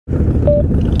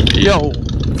Yo.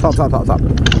 Stop.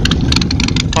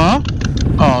 Huh?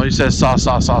 Oh, he says saw.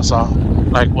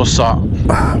 Like, what's up?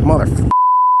 Mother.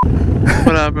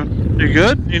 What happened? You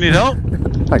good? You need help?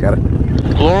 I got it.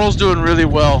 Laurel's doing really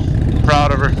well.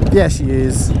 Proud of her. Yeah, she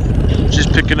is. She's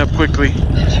picking up quickly.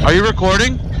 Are you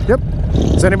recording? Yep.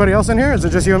 Is anybody else in here? Is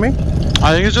it just you and me?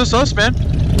 I think it's just us, man.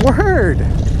 Word.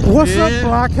 What's up,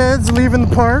 blockheads? Leaving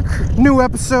the park. New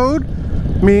episode.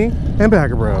 Me and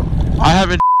BaggerBro. I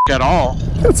haven't at all.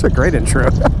 That's a great intro.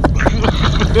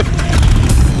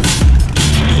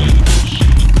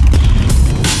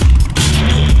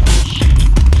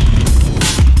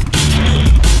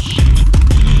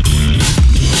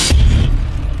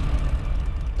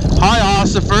 Hi,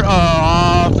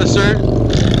 officer.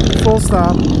 Full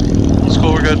stop. It's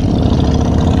cool, we're good.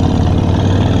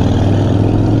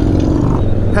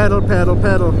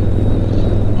 Pedal.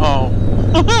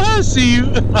 Oh. See you.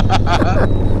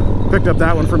 Picked up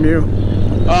that one from you.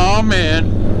 Oh,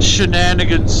 man.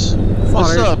 Shenanigans.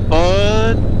 What's up,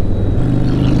 bud?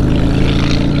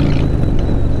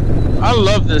 I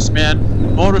love this,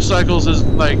 man. Motorcycles is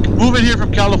like, moving here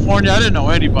from California, I didn't know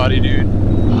anybody, dude.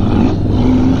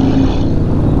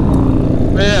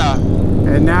 Yeah.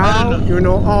 And now you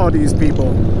know all these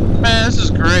people. Man, this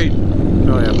is great.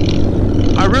 Oh yeah.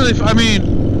 I really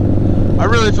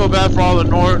feel bad for all the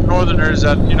northerners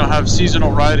that, you know, have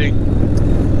seasonal riding.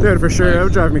 Dude, for sure, that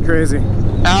would drive me crazy.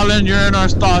 Alan, you're in our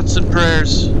thoughts and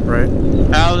prayers. Right.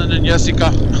 Alan and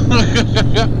Jessica.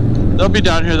 They'll be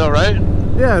down here though, right?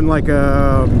 Yeah, in like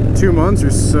 2 months or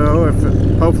so, if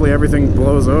hopefully everything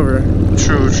blows over.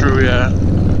 True, yeah.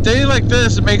 Day like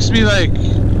this, it makes me like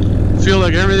feel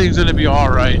like everything's gonna be all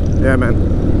right. Yeah, man.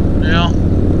 You know?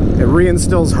 It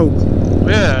reinstills hope.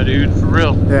 Yeah, dude, for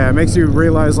real. Yeah, it makes you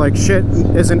realize like shit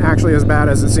isn't actually as bad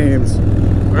as it seems.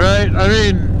 Right? I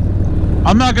mean,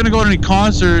 I'm not gonna go to any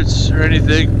concerts or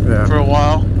anything for a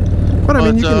while. But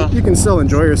I mean, you can still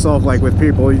enjoy yourself like with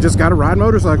people. You just gotta ride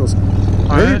motorcycles.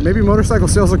 Maybe motorcycle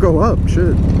sales will go up.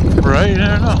 Shit. Right?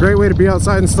 I don't know. Great way to be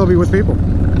outside and still be with people.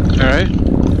 All right.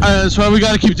 That's why we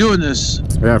gotta keep doing this.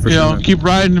 Yeah, for sure. You know, keep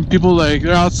riding, and people like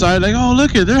they're outside, like, oh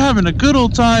look, they're having a good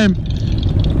old time.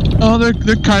 Oh, they're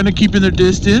kind of keeping their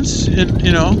distance, and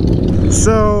you know.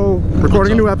 So,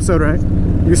 recording a new episode, right?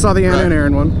 You saw the Anna and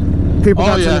Aaron one. People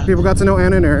got to know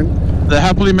Anna and Aaron. The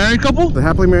happily married couple? The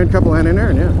happily married couple, Anna and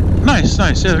Aaron, yeah. Nice.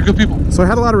 Yeah, they're good people. So I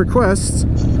had a lot of requests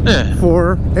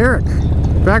for Erick,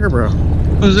 BaggerBro.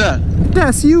 Who's that?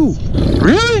 That's you.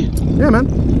 Really? Yeah, man.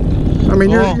 I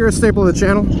mean, you're a staple of the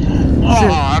channel.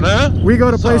 Shit. We go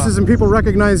to places and people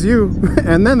recognize you,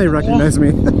 and then they recognize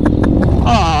me.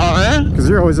 Because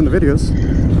you're always in the videos.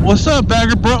 What's up,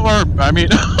 BaggerBro? Or, I mean,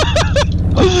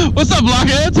 what's up,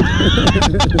 Blockheads?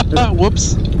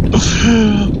 Whoops.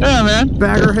 Yeah, man.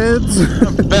 Baggerheads.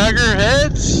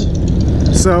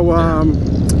 Baggerheads. So,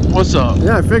 what's up?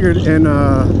 Yeah, I figured in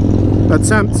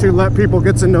attempt to let people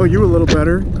get to know you a little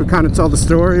better, to kind of tell the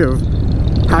story of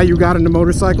how you got into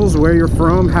motorcycles, where you're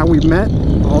from, how we met,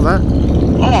 all that.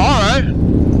 Oh, all right.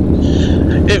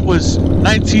 It was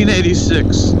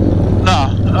 1986. Nah.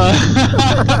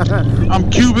 I'm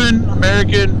Cuban,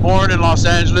 American, born in Los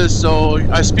Angeles, so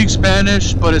I speak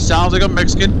Spanish, but it sounds like I'm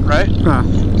Mexican, right? Huh.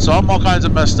 So I'm all kinds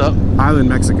of messed up. Island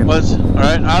Mexican. But, all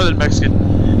right, island Mexican.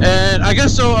 And I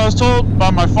guess so. I was told by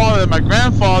my father that my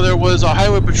grandfather was a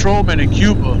highway patrolman in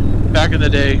Cuba back in the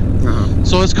day.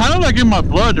 So it's kind of like in my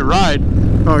blood to ride.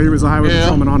 Oh, he was a highway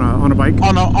patrolman on a bike?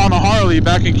 On a Harley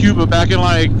back in Cuba, back in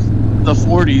like the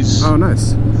 40s. Oh,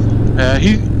 nice.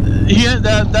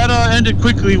 That ended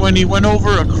quickly when he went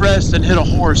over a crest and hit a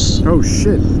horse. Oh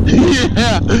shit.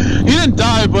 Yeah, he didn't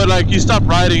die, but like he stopped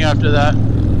riding after that.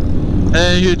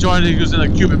 And he was in the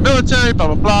Cuban military, blah,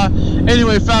 blah, blah.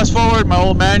 Anyway, fast forward, my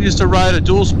old man used to ride a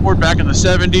dual sport back in the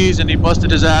 70s, and he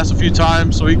busted his ass a few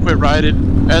times, so he quit riding.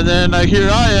 And then here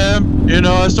I am, you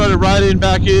know, I started riding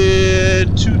back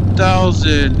in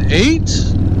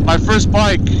 2008. My first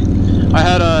bike, I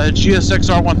had a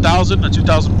GSXR 1000, a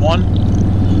 2001.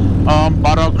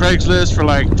 Bought on Craigslist for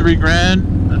like $3,000.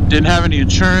 Didn't have any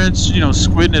insurance, you know,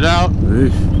 squidding it out.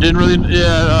 Didn't really,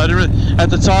 at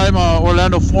the time,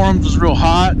 Orlando Forums was real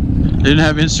hot. Didn't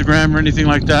have Instagram or anything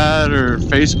like that, or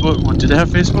Facebook. Did they have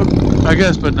Facebook? I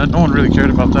guess, but no one really cared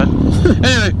about that.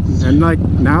 Anyway. And like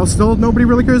now, still nobody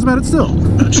really cares about it. Still.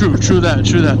 True that.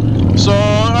 So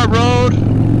I rode.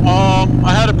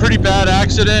 I had a pretty bad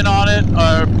accident on it.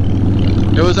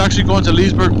 It was actually going to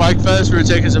Leesburg Bike Fest. We were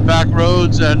taking some back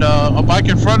roads, and a bike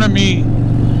in front of me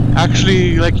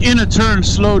actually, like in a turn,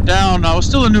 slowed down. I was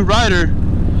still a new rider,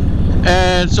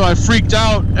 and so I freaked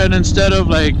out, and instead of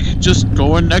like just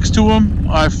going next to him,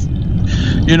 I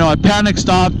panic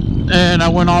stopped and I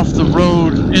went off the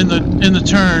road in the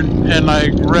turn and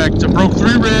like wrecked. I broke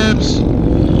 3 ribs,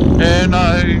 and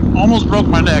I almost broke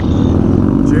my neck.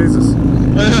 Jesus.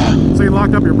 So you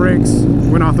locked up your brakes,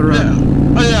 went off the road.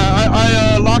 Yeah,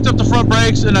 I locked up the front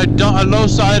brakes, and I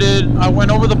low-sided. I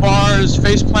went over the bars,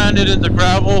 face planted in the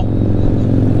gravel,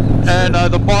 and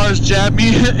the bars jabbed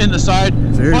me in the side.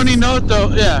 Jeez. Funny note though,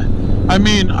 yeah. I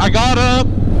mean, I got up.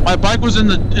 My bike was in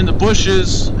the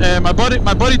bushes, and my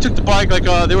buddy took the bike. Like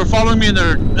they were following me in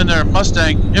their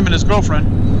Mustang, him and his girlfriend.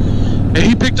 And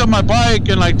he picked up my bike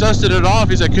and like dusted it off.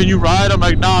 He's like, "Can you ride?" I'm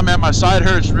like, "Nah, man, my side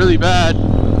hurts really bad."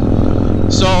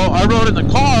 So I rode in the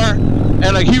car,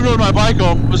 and like he rode my bike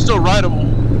home. It was still rideable.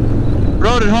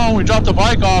 Rode it home. We dropped the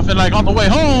bike off, and like on the way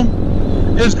home,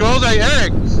 his girl's like,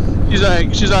 "Eric,"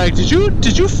 she's like,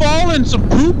 "Did you fall in some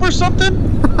poop or something?"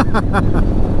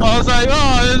 I was like,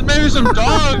 "Oh, maybe some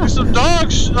dog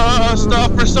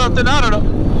stuff or something. I don't know."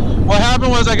 What happened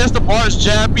was, I guess the bars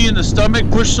jabbed me in the stomach,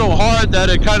 pushed so hard that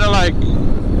it kind of like,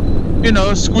 you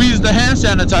know, squeezed the hand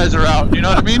sanitizer out. You know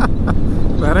what I mean?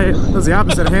 That's the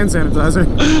opposite of hand sanitizer.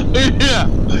 Yeah.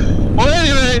 Well,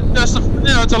 anyway, that's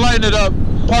to lighten it up.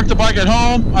 Parked the bike at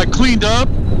home. I cleaned up.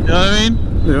 You know what I mean?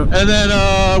 Yeah. And then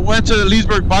went to the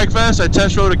Leesburg Bike Fest. I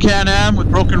test rode a Can-Am with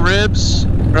broken ribs.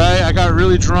 Right, I got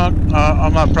really drunk.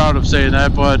 I'm not proud of saying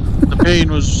that, but the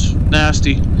pain was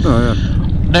nasty. Oh yeah.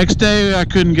 Next day, I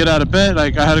couldn't get out of bed.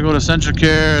 Like I had to go to Central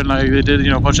Care, and like they did,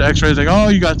 a bunch of X-rays. Like, oh,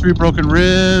 you got 3 broken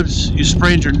ribs. You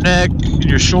sprained your neck and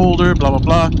your shoulder. Blah blah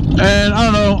blah. And I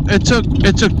don't know. It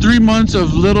took 3 months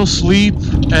of little sleep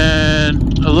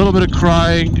and a little bit of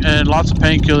crying and lots of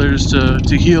painkillers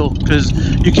to heal, because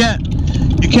you can't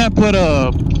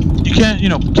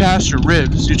cast your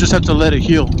ribs. You just have to let it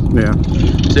heal. Yeah.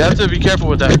 So you have to be careful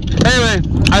with that. Anyway,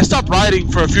 I stopped riding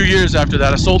for a few years after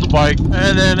that. I sold the bike,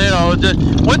 and then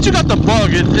once you got the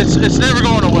bug, it's never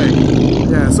going away.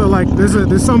 Yeah. So like,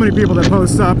 there's so many people that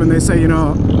post up and they say,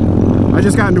 I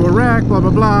just got into a wreck, blah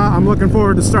blah blah. I'm looking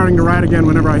forward to starting to ride again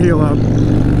whenever I heal up.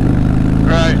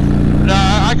 Right. No,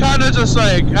 I kind of just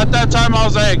like, at that time I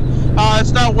was like,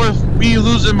 it's not worth me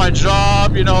losing my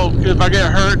job, if I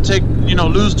get hurt,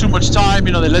 lose too much time,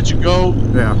 they let you go.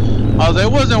 Yeah. I was like,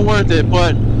 it wasn't worth it,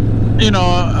 but,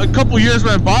 a couple years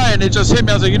went by and it just hit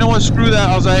me. I was like, you know what, screw that.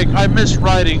 I was like, I miss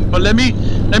riding, but let me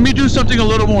do something a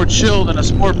little more chill than a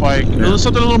sport bike. Yeah.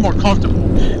 Something a little more comfortable.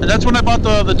 And that's when I bought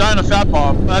the Dyna Fat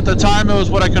Bob. At the time, it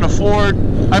was what I could afford.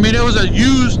 I mean, it was a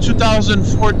used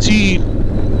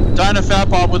 2014 Dyna Fat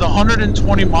Bob with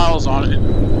 120 miles on it.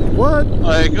 What?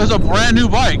 Like, it was a brand new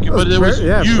bike, but it was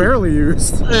used. Barely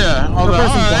used. Yeah. The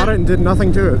person bought it and did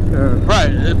nothing to it. Yeah.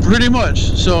 Right, pretty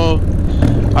much. So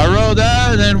I rode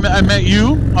that, and then I met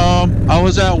you. I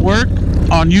was at work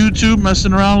on YouTube,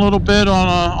 messing around a little bit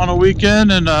on a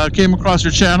weekend, and came across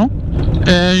your channel.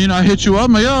 And I hit you up.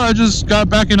 I'm like, I just got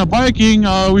back into biking.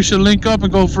 We should link up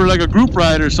and go for like a group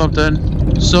ride or something.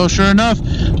 So sure enough,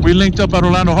 we linked up at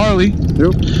Orlando Harley.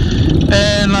 Yep.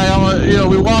 And like,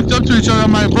 we walked up to each other.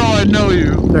 I'm like, bro, I know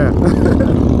you. Yeah.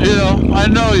 I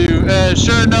know you. And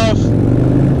sure enough,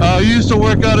 you used to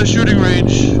work at a shooting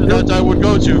range that I would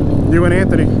go to. You and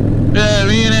Anthony. Yeah,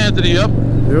 me and Anthony. Yep.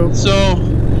 So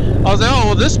I was like, oh,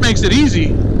 well, this makes it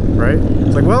easy. Right?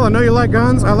 It's like, well, I know you like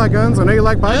guns. I like guns. I know you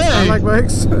like bikes. I like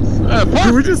bikes.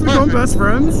 Did we just become best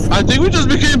friends? I think we just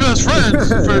became best friends,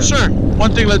 for sure.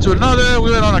 One thing led to another.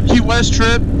 We went on a Key West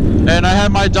trip, and I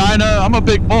had my Dyna. I'm a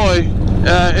big boy.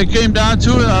 It came down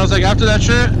to it. I was like, after that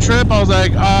trip, I was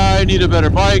like, I need a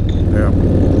better bike. Yeah.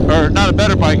 Or not a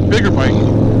better bike, bigger bike.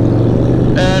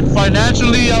 And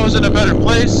financially, I was in a better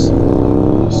place.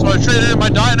 So I traded in my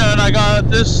Dyna, and I got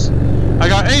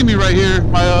Amy right here,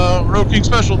 my Road King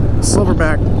Special.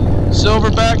 Silverback,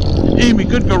 Amy,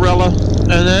 good gorilla.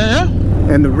 And then,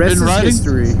 and the rest is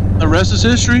history. The rest is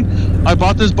history. I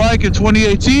bought this bike in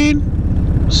 2018.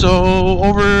 So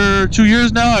over 2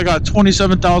 years now, I got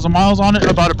 27,000 miles on it.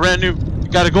 I bought it brand new.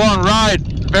 Got to go on ride.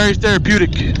 Very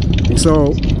therapeutic.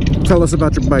 So tell us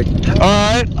about your bike.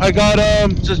 Alright, I got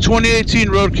the 2018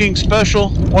 Road King Special,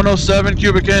 107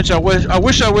 cubic inch. I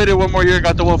wish I waited one more year and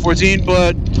got the 114,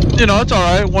 but it's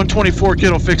alright. 124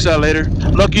 kid will fix that later.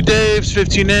 Lucky Dave's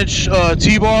 15-inch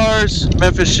T-bars,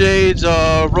 Memphis Shades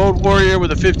Road Warrior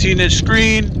with a 15-inch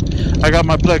screen. I got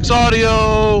my Plex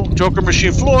Audio, Joker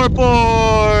Machine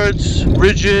floorboards,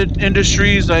 Rigid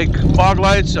Industries like fog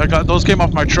lights. I got those, came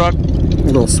off my truck.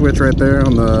 A little switch right there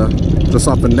on just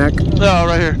off the neck. No,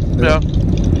 right here. Yeah.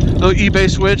 Little eBay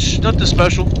switch, nothing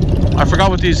special. I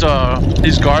forgot what these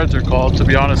guards are called, to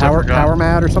be honest. Power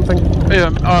mat or something?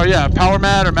 Yeah, yeah, power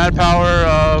mat or mad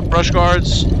power brush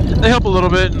guards. They help a little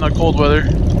bit in the cold weather.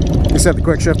 You said the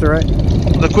quick shifter, right?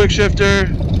 The quick shifter.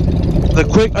 the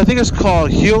quick, I think it's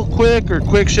called Heel Quick or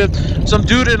Quick Shift. Some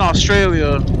dude in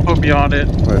Australia put me on it.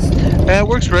 Nice. And it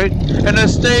works great. And the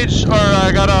stage, or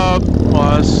I got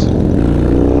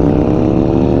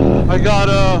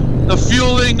the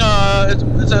fueling.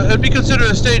 It'd be considered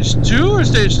a stage 2 or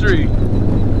stage 3.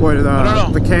 What? I don't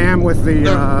know. The cam with the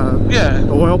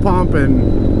the oil pump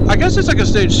and. I guess it's like a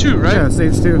stage 2, right? Yeah,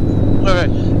 stage 2. Okay,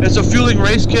 it's a fueling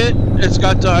race kit. It's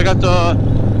got I got the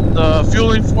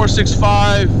fueling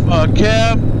 465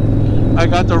 cam. I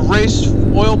got the race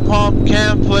oil pump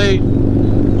cam plate.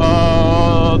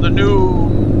 The new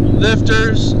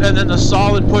lifters, and then the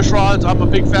solid push rods. I'm a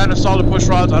big fan of solid push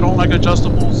rods. I don't like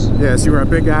adjustables. Yes, you were a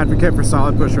big advocate for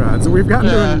solid push rods. We've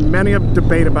gotten into many a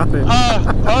debate about it.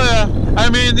 Oh yeah. I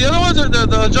mean, the other ones, the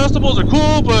adjustables are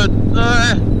cool, but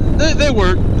they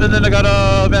work. And then I got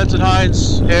a Vance &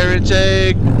 Hines air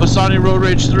intake, Bassani Road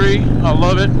Rage 3. I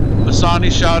love it. Bassani,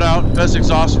 shout out, best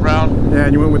exhaust around. Yeah,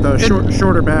 and you went with the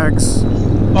shorter bags.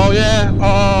 Oh yeah.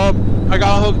 I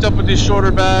got hooked up with these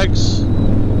shorter bags.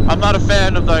 I'm not a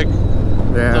fan of like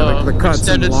the cuts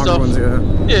extended and longer stuff.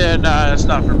 Ones, yeah, nah, that's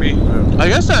not for me. Yeah. I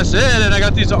guess that's it. And I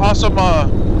got these awesome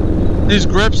these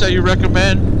grips that you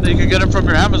recommend. That you can get them from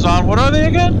your Amazon. What are they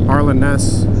again? Harlan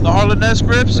Ness. The Harlan Ness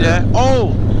grips. Yeah.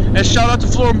 Oh, and shout out to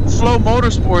Flow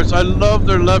Motorsports. I love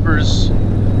their levers.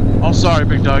 I'm sorry,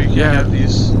 big dog. You can't have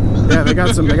these. Yeah, they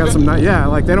got some. Yeah,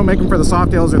 like they don't make them for the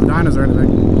Softails or the Dynas or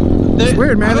anything. It's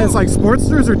weird, man. It's like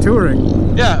Sportsters or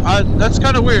touring. Yeah, that's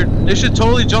kind of weird. They should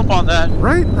totally jump on that.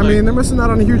 Right? I mean, they're missing out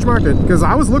on a huge market. Because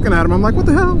I was looking at them, I'm like, what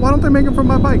the hell? Why don't they make them for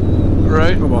my bike?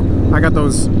 Right. Oh, well, I got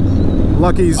those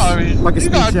Lucky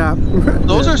Speed Shop.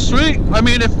 Those are sweet. I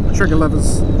mean, if trigger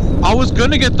levers. I was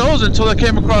gonna get those until I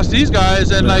came across these guys,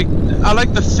 and like I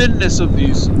like the thinness of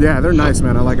these. Yeah, they're nice,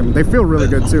 man. I like them. They feel really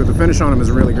good too. The finish on them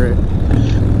is really great.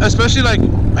 Especially like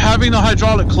having the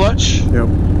hydraulic clutch. Yep.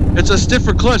 It's a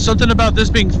stiffer clutch. Something about this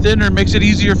being thinner makes it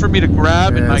easier for me to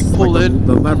grab and like pull in.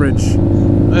 The leverage.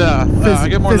 Yeah, I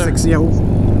get more physics. Yeah.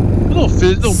 Little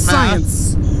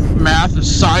science. Math and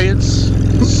science.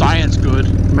 Science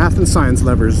good. Math and science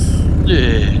levers.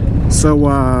 Yeah. So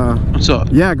what's up?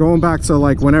 Yeah, going back to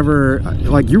like whenever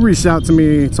like you reached out to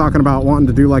me talking about wanting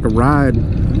to do like a ride,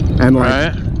 and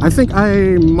like I think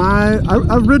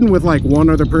I've ridden with like one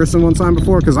other person one time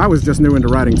before because I was just new into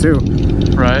riding too.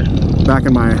 Right. Back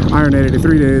in my Iron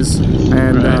 883 days,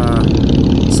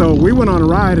 and so we went on a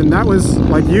ride, and that was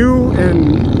like you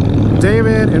and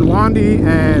David and Wandy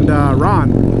and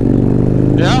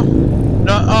Ron. Yeah.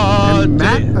 No, and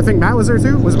Matt. I think Matt was there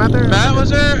too. Was Matt there? Matt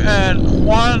was there, and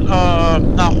Juan.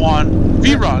 Not Juan.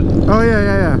 V-Rod. Oh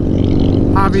yeah.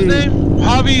 Javi. What's his name?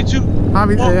 Javi.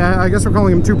 Javi. Yeah, I guess we're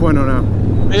calling him 2.0 now.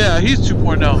 Yeah, he's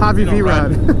 2.0. Javi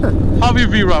V-Rod. Javi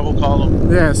V-Rod, we'll call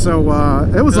him. Yeah, so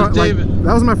it was like,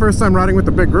 that was my first time riding with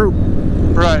the big group.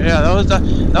 Right, yeah,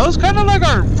 that was kind of like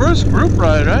our first group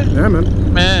ride, right? Yeah, man.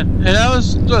 And that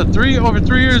was over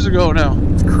 3 years ago now.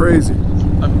 It's crazy.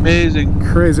 Amazing.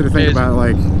 Crazy to think about,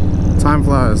 like, time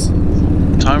flies.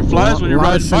 Time flies when you're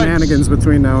riding bikes. A lot of shenanigans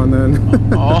between now and then.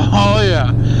 Oh,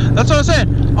 yeah. That's what I'm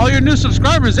saying. All your new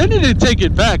subscribers, they need to take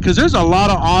it back because there's a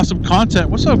lot of awesome content.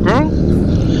 What's up, girl?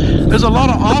 There's a lot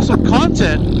of awesome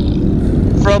content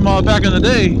from back in the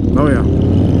day. Oh, yeah.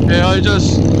 You know,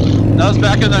 that was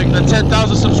back in like the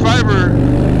 10,000 subscriber.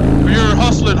 We were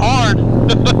hustling hard.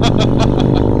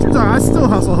 I still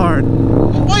hustle hard.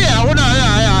 Well, yeah, we're not. Yeah.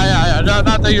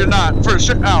 Not that you're not, for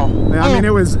sure. Ow. Yeah, I mean,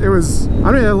 it was.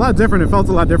 I mean, a lot different. It felt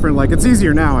a lot different. Like it's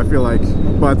easier now, I feel like.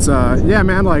 But yeah,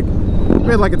 man, like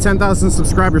we had like a 10,000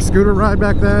 subscriber scooter ride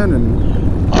back then, and.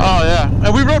 Oh yeah,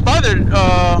 and we rode by there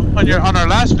on our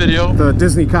last video. The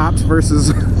Disney cops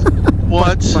versus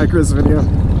what? Bikers video.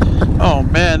 Oh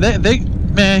man,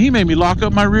 man, he made me lock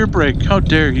up my rear brake. How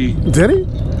dare he? Did he?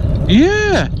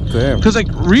 Yeah. Damn. Because like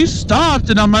stopped,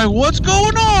 and I'm like, what's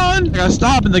going on? I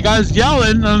stopped, and the guy's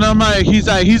yelling, and I'm like, he's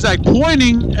like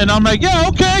pointing, and I'm like, yeah,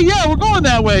 okay, yeah, we're going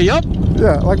that way. Yup.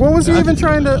 Yeah. Like, what was he even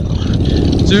trying to?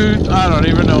 Dude, I don't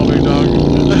even know, big dog.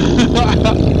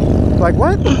 Like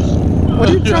what? What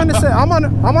are you trying to say? I'm on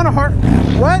a hard.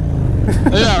 What?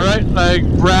 Yeah, right. Like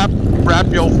wrap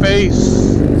your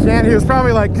face. And he was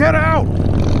probably like, get out,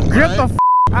 get the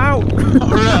out.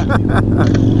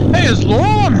 Hey, is Laurel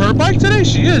on her bike today?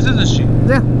 She is, isn't she?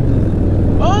 Yeah.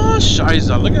 Oh,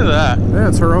 shiza, look at that. Yeah,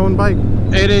 it's her own bike.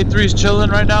 883's chilling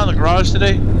right now in the garage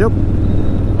today. Yep.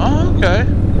 Oh, okay.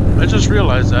 I just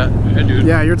realized that. Yeah, dude.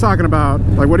 Yeah, you're talking about,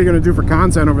 like, what are you going to do for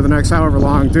content over the next however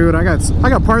long? Dude, I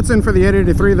got parts in for the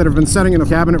 883 that have been setting in the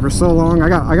cabinet for so long. I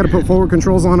got to put forward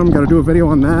controls on them. Got to do a video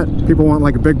on that. People want,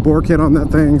 like, a big bore kit on that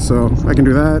thing, so I can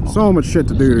do that. So much shit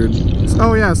to do, dude.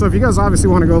 Oh, yeah, so if you guys obviously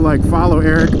want to go, like, follow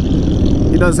Eric,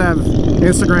 he does have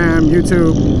Instagram,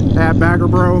 YouTube, at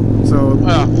BaggerBro, so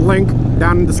link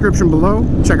down in the description below.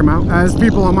 Check him out. As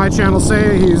people on my channel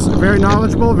say, he's very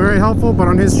knowledgeable, very helpful, but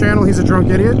on his channel, he's a drunk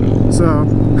idiot. So,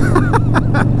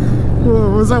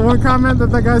 was that one comment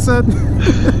that guy said?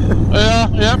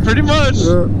 yeah, pretty much.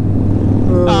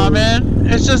 Man,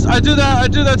 it's just I do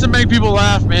that to make people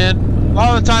laugh, man. A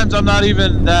lot of the times I'm not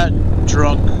even that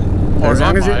drunk. Or as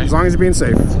long as you're being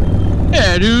safe.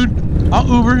 Yeah, dude. I'll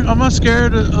Uber. I'm not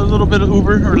scared a little bit of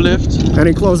Uber or Lyft.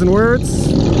 Any closing words?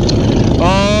 We're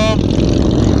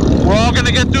all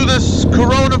gonna get through this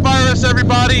coronavirus,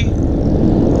 everybody.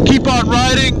 Keep on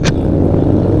riding.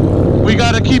 We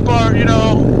gotta keep our,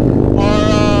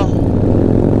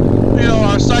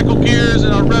 our cycle gears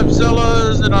and our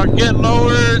Revzillas and our get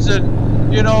lowers and,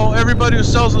 everybody who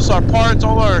sells us our parts,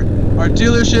 all our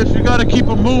dealerships, we gotta keep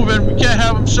them moving. We can't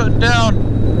have them shutting down.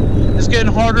 It's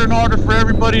getting harder and harder for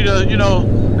everybody to,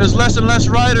 there's less and less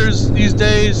riders these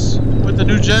days with the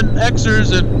new Gen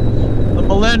Xers and the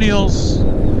millennials.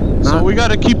 So we got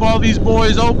to keep all these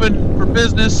boys open for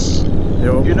business.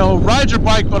 Yep. Ride your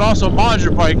bike, but also mod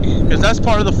your bike, because that's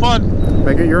part of the fun.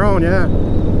 Make it your own, yeah.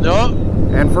 Yep.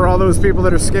 And for all those people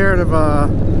that are scared of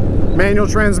manual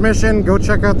transmission, go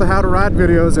check out the How to Ride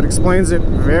videos. It explains it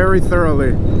very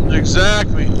thoroughly.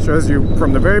 Exactly. Shows you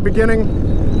from the very beginning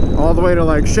all the way to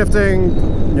like shifting,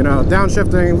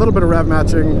 downshifting, a little bit of rev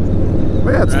matching.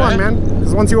 But yeah, it's fun, man.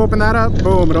 Because once you open that up,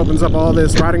 boom, it opens up all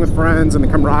this riding with friends and the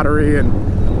camaraderie and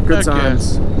good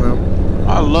times. Yeah. Well,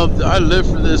 I live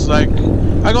for this. Like,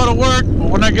 I go to work, but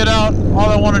when I get out, all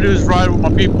I want to do is ride with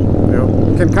my people.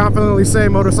 Yep. Can confidently say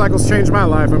motorcycles changed my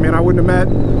life. I mean, I wouldn't have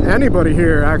met anybody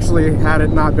here actually had it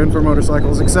not been for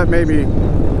motorcycles, except maybe,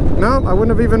 no, I wouldn't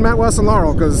have even met Wes and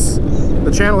Laurel, because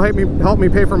the channel helped me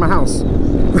pay for my house.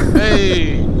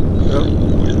 Hey.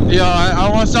 Yep. Yeah, I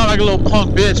want to sound like a little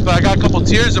punk bitch, but I got a couple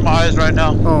tears in my eyes right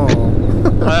now. Oh.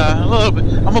 A little bit.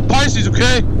 I'm a Pisces,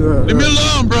 okay? Leave me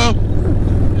alone, bro.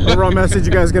 Overall message,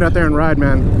 you guys get out there and ride,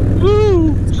 man.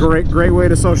 Woo. It's a great way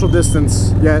to social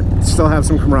distance, yet still have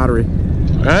some camaraderie.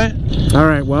 All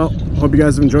right, well, hope you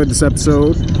guys have enjoyed this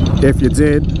episode. If you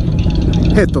did,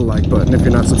 hit the like button. If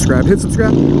you're not subscribed, hit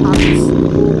subscribe.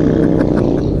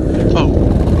 Oh,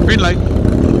 green light.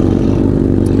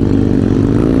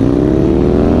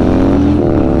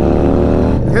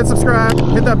 Hit subscribe,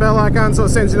 hit that bell icon so it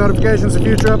sends you notifications of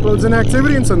future uploads and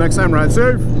activity. Until next time, ride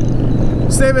safe,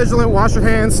 stay vigilant, wash your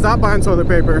hands, stop buying toilet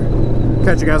paper.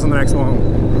 Catch you guys on the next one.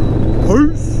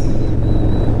 Peace.